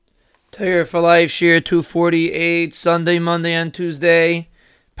Torah4life, Shiur 248, Sunday, Monday, and Tuesday,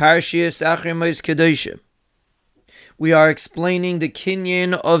 Parshiyas Achar Mos Kedoshim. We are explaining the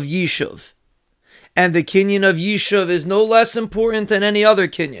kinyan of Yishuv. And the kinyan of Yishuv is no less important than any other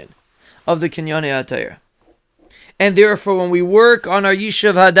kinyan of the Kinyanei HaTorah. And therefore, when we work on our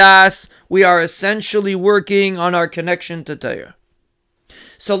Yishuv Hadas, we are essentially working on our connection to Torah.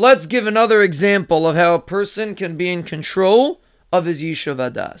 So let's give another example of how a person can be in control of his Yishuv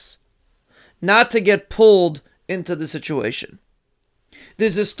Hadas, not to get pulled into the situation.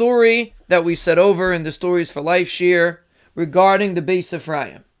 There's a story that we said over in the Torah4life Shiur regarding the Beis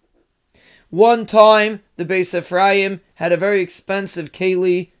Ephraim. One time, the Beis Ephraim had a very expensive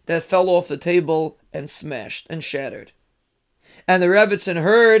keli that fell off the table and smashed and shattered. And the Rebbetzin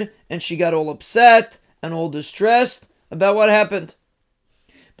heard, and she got all upset and all distressed about what happened.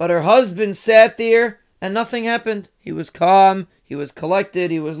 But her husband sat there and nothing happened. He was calm, he was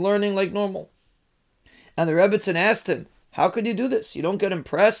collected, he was learning like normal. And the Rebbetzin asked him, how could you do this? You don't get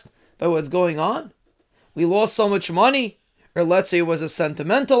impressed by what's going on? We lost so much money. Or let's say it was a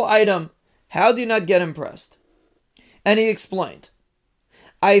sentimental item. How do you not get impressed? And he explained,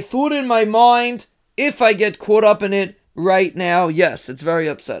 I thought in my mind, if I get caught up in it right now, yes, it's very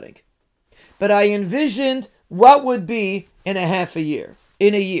upsetting. But I envisioned what would be in a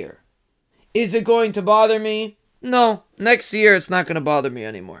year. Is it going to bother me? No, next year it's not going to bother me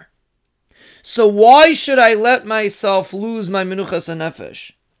anymore. So why should I let myself lose my menuchas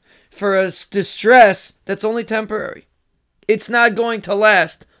hanefesh for a distress that's only temporary? It's not going to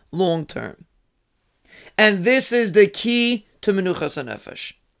last long term. And this is the key to menuchas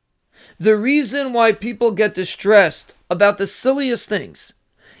hanefesh. The reason why people get distressed about the silliest things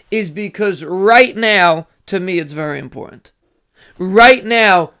is because right now, to me, it's very important. Right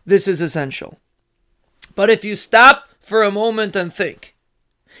now, this is essential. But if you stop for a moment and think,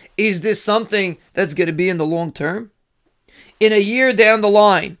 is this something that's going to be in the long term? In a year down the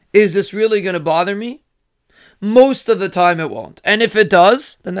line, is this really going to bother me? Most of the time it won't. And if it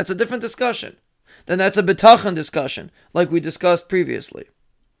does, then that's a different discussion. Then that's a bitachon discussion, like we discussed previously.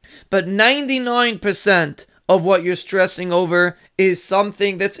 But 99% of what you're stressing over is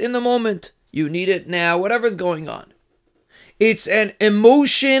something that's in the moment. You need it now, whatever's going on. It's an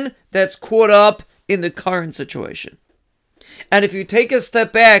emotion that's caught up in the current situation. And if you take a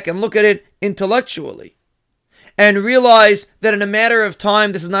step back and look at it intellectually and realize that in a matter of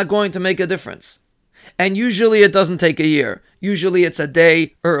time, this is not going to make a difference. And usually it doesn't take a year. Usually it's a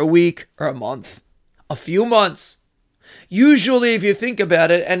day or a week or a month, a few months. Usually if you think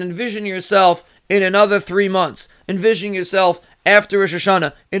about it and envision yourself in another 3 months, envision yourself after Rosh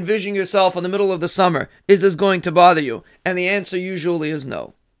Hashanah, envision yourself in the middle of the summer, is this going to bother you? And the answer usually is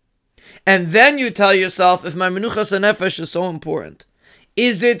no. And then you tell yourself, if my menuchas hanefesh is so important,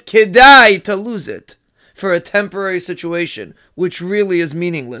 is it kedai to lose it for a temporary situation, which really is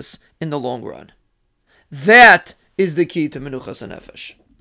meaningless in the long run? That is the key to menuchas hanefesh.